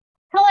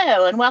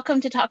Hello, and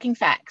welcome to Talking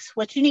Facts,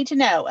 what you need to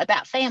know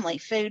about family,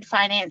 food,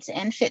 finance,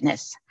 and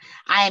fitness.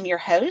 I am your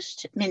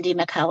host, Mindy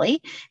McCulley,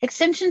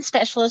 Extension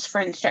Specialist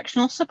for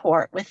Instructional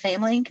Support with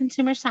Family and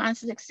Consumer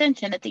Sciences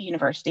Extension at the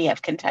University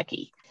of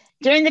Kentucky.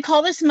 During the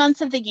coldest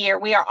months of the year,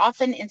 we are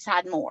often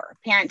inside more.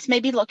 Parents may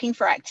be looking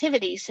for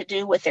activities to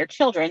do with their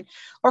children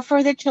or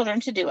for their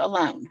children to do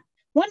alone.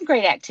 One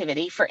great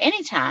activity for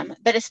any time,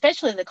 but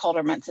especially the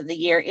colder months of the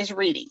year, is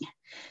reading.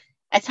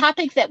 A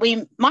topic that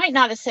we might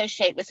not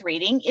associate with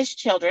reading is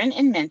children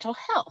and mental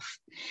health.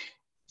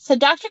 So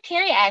Dr.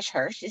 Carrie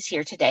Ashurst is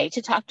here today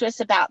to talk to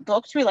us about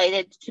books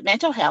related to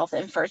mental health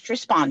and first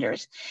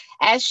responders,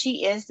 as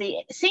she is the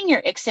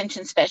Senior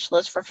Extension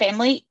Specialist for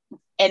Family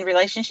and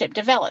Relationship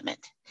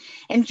Development.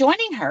 And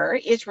joining her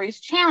is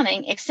Ruth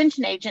Chowning,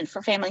 Extension Agent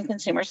for Family and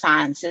Consumer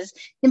Sciences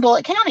in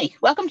Bullitt County.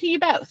 Welcome to you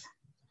both.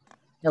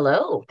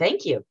 Hello,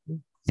 thank you.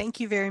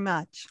 Thank you very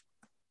much.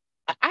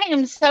 I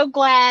am so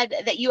glad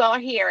that you all are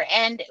here.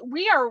 And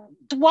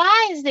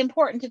why is it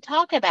important to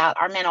talk about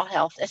our mental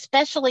health,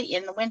 especially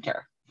in the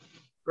winter?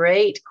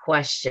 Great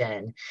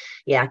question.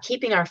 Yeah,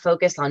 keeping our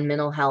focus on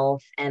mental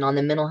health and on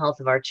the mental health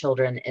of our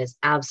children is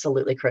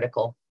absolutely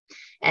critical.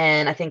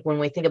 And I think when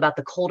we think about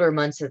the colder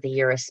months of the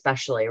year,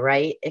 especially,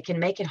 right, it can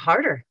make it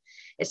harder.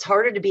 It's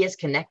harder to be as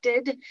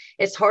connected.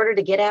 It's harder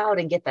to get out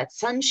and get that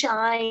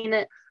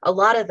sunshine, a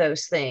lot of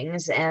those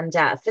things. And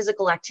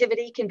physical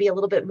activity can be a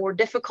little bit more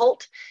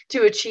difficult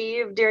to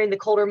achieve during the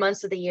colder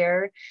months of the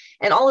year.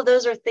 And all of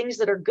those are things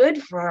that are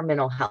good for our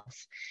mental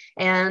health.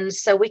 And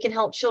so we can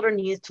help children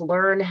and youth to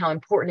learn how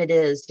important it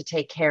is to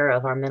take care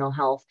of our mental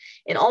health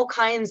in all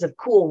kinds of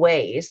cool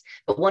ways.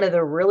 But one of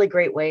the really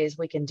great ways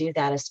we can do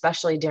that,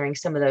 especially during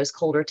some of those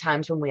colder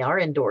times when we are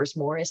indoors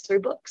more, is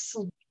through books.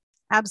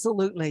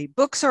 Absolutely.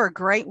 Books are a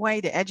great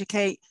way to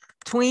educate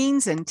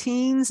tweens and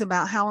teens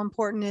about how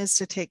important it is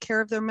to take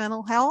care of their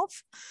mental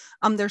health.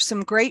 There's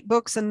some great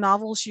books and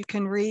novels you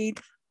can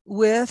read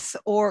with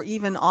or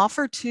even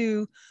offer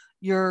to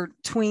your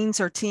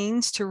tweens or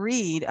teens to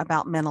read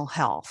about mental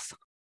health.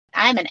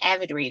 I'm an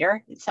avid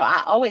reader, so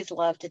I always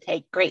love to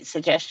take great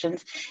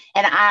suggestions.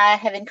 And I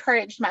have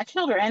encouraged my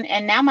children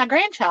and now my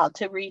grandchild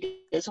to read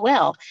as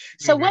well.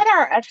 So what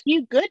are a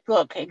few good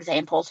book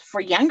examples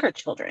for younger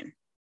children?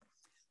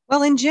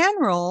 Well, in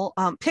general,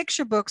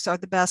 picture books are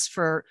the best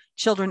for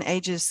children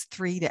ages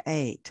 3 to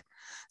 8.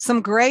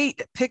 Some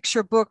great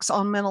picture books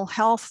on mental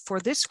health for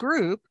this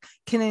group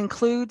can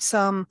include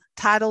some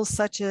titles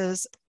such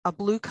as A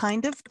Blue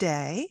Kind of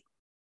Day,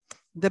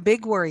 The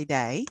Big Worry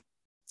Day,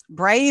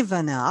 Brave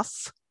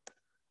Enough,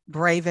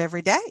 Brave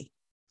Every Day,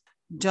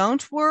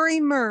 Don't Worry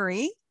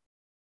Murray,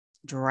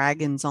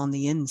 Dragons on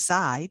the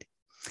Inside,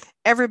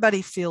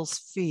 Everybody Feels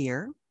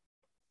Fear,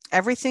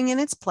 Everything in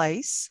Its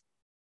Place,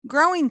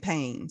 Growing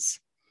Pains,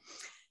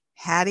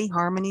 Hattie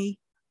Harmony,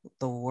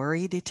 The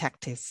Worry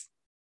Detective,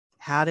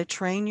 How to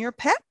Train Your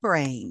Pet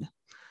Brain,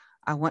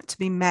 I Want to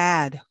Be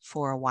Mad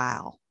for a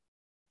While.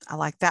 I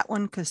like that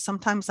one because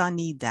sometimes I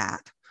need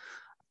that.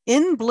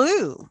 In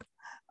Blue,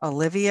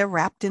 Olivia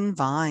Wrapped in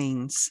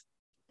Vines,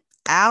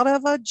 Out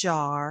of a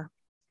Jar,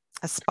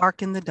 A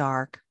Spark in the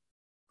Dark,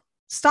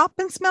 Stop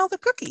and Smell the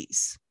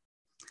Cookies.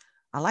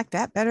 I like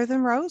that better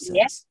than roses.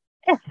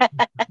 Yeah.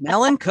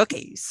 Melon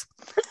Cookies.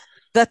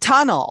 The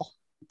Tunnel,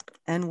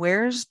 and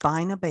Where's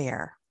Bina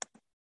Bear?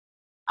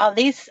 Oh,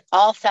 these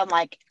all sound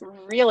like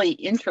really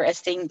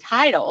interesting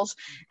titles.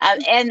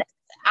 And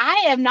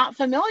I am not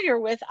familiar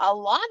with a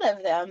lot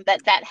of them,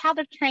 but that How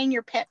to Train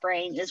Your Pet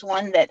Brain is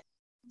one that.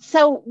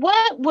 So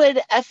what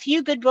would a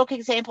few good book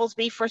examples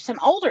be for some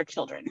older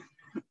children?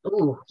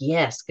 Oh,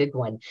 yes, good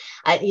one.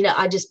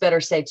 I just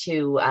better say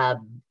too,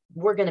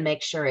 we're going to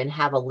make sure and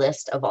have a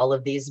list of all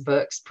of these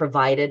books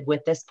provided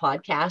with this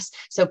podcast.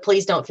 So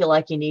please don't feel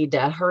like you need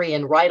to hurry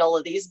and write all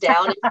of these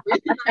down. Ruth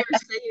and I are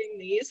saying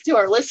these to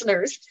our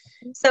listeners.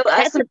 So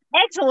that's an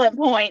excellent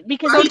point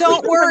because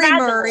don't worry,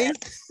 Murray.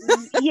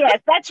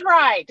 Yes, that's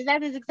right.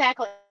 That is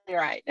exactly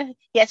right.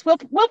 Yes, we'll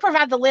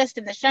provide the list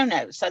in the show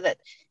notes so that it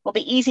will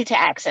be easy to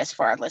access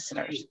for our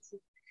listeners.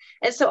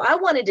 And so I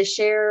wanted to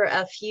share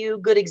a few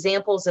good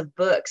examples of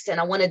books,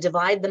 and I want to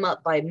divide them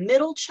up by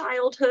middle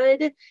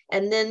childhood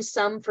and then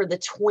some for the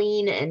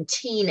tween and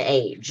teen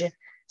age.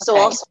 So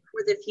I'll start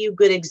with a few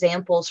good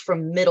examples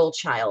from middle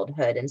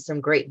childhood and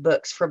some great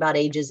books for about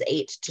ages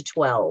 8 to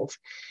 12.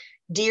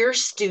 Dear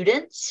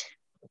Student,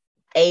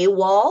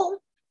 AWOL,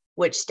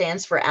 which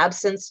stands for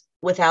Absence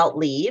Without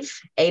Leave,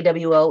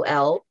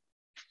 AWOL.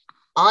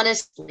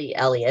 Honestly,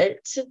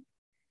 Elliot.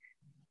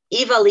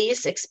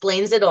 Evalise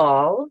Explains It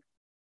All.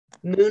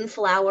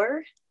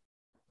 Moonflower,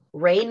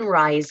 Rain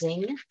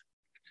Rising,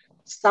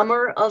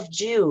 Summer of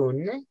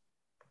June,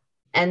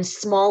 and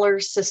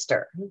Smaller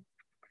Sister.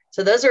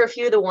 So those are a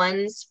few of the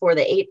ones for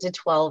the 8 to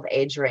 12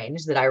 age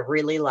range that I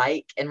really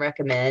like and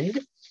recommend.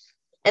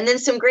 And then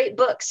some great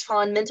books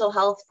on mental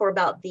health for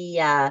about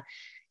the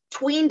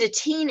tween to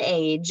teen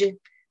age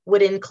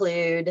would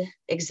include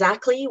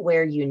Exactly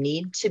Where You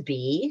Need to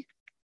Be,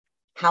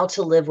 How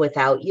to Live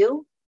Without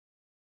You,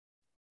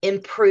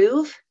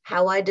 Improve,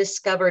 How I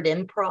Discovered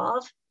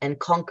Improv, and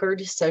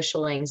Conquered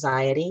Social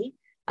Anxiety.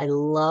 I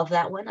love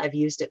that one. I've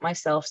used it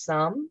myself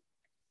some.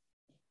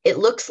 It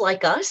Looks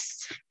Like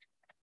Us,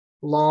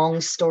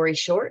 long story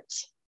short.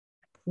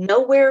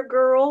 Nowhere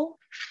Girl,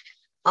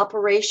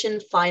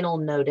 Operation Final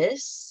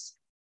Notice,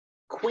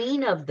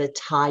 Queen of the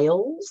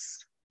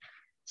Tiles,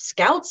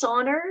 Scout's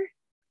Honor,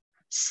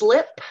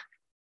 Slip,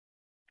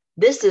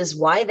 This Is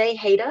Why They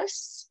Hate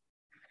Us,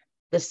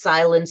 The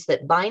Silence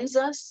That Binds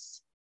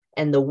Us,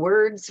 and The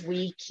Words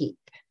We Keep.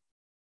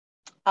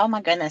 Oh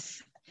my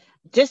goodness.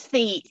 Just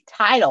the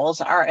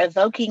titles are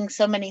evoking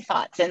so many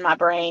thoughts in my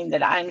brain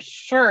that I'm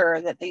sure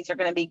that these are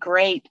going to be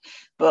great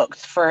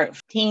books for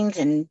teens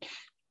and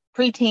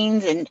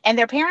preteens and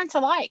their parents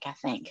alike, I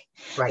think.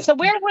 Right. So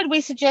where would we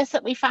suggest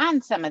that we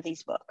find some of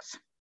these books?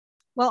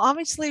 Well,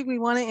 obviously, we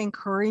want to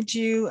encourage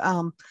you.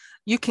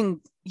 You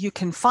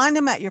can find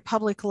them at your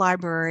public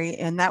library,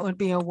 and that would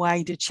be a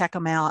way to check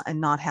them out and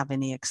not have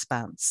any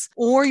expense.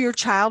 Or your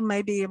child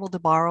may be able to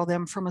borrow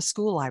them from a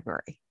school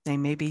library. There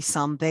may be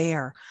some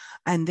there.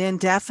 And then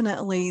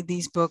definitely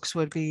these books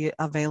would be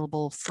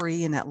available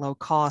free and at low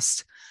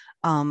cost.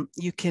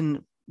 You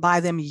can buy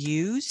them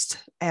used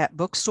at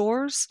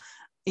bookstores,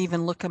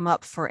 even look them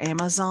up for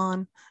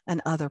Amazon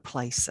and other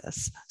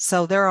places.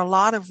 So there are a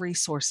lot of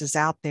resources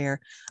out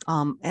there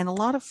and a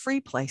lot of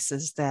free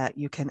places that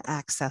you can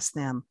access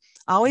them.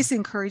 I always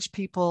encourage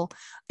people,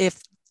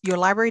 if your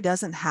library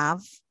doesn't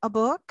have a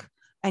book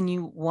and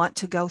you want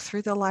to go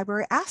through the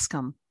library, ask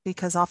them,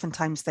 because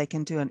oftentimes they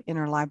can do an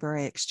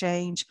interlibrary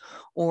exchange,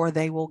 or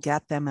they will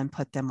get them and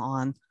put them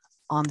on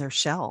their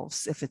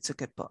shelves if it's a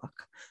good book.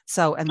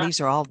 So, and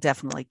these are all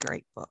definitely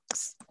great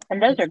books.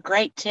 And those are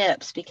great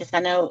tips, because I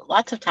know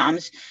lots of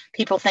times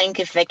people think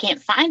if they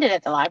can't find it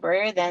at the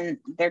library, then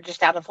they're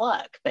just out of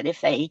luck. But if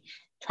they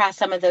try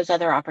some of those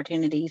other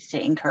opportunities to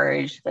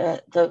encourage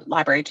the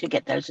library to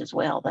get those as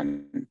well,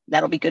 then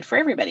that'll be good for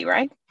everybody,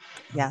 right?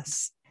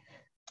 Yes.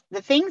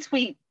 The things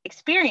we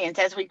experience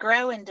as we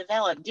grow and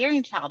develop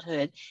during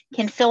childhood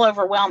can feel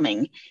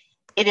overwhelming.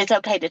 It is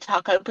okay to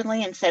talk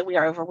openly and say we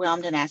are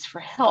overwhelmed and ask for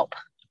help.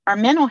 Our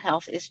mental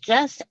health is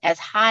just as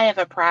high of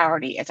a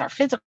priority as our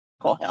physical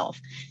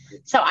health.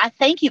 So I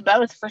thank you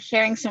both for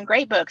sharing some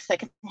great books that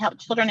can help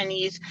children and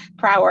youth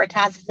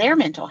prioritize their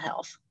mental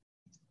health.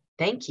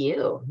 Thank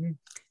you.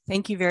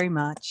 Thank you very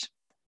much.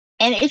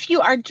 And if you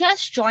are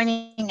just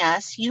joining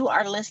us, you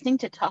are listening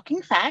to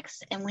Talking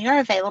Facts, and we are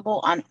available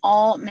on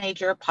all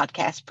major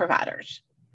podcast providers.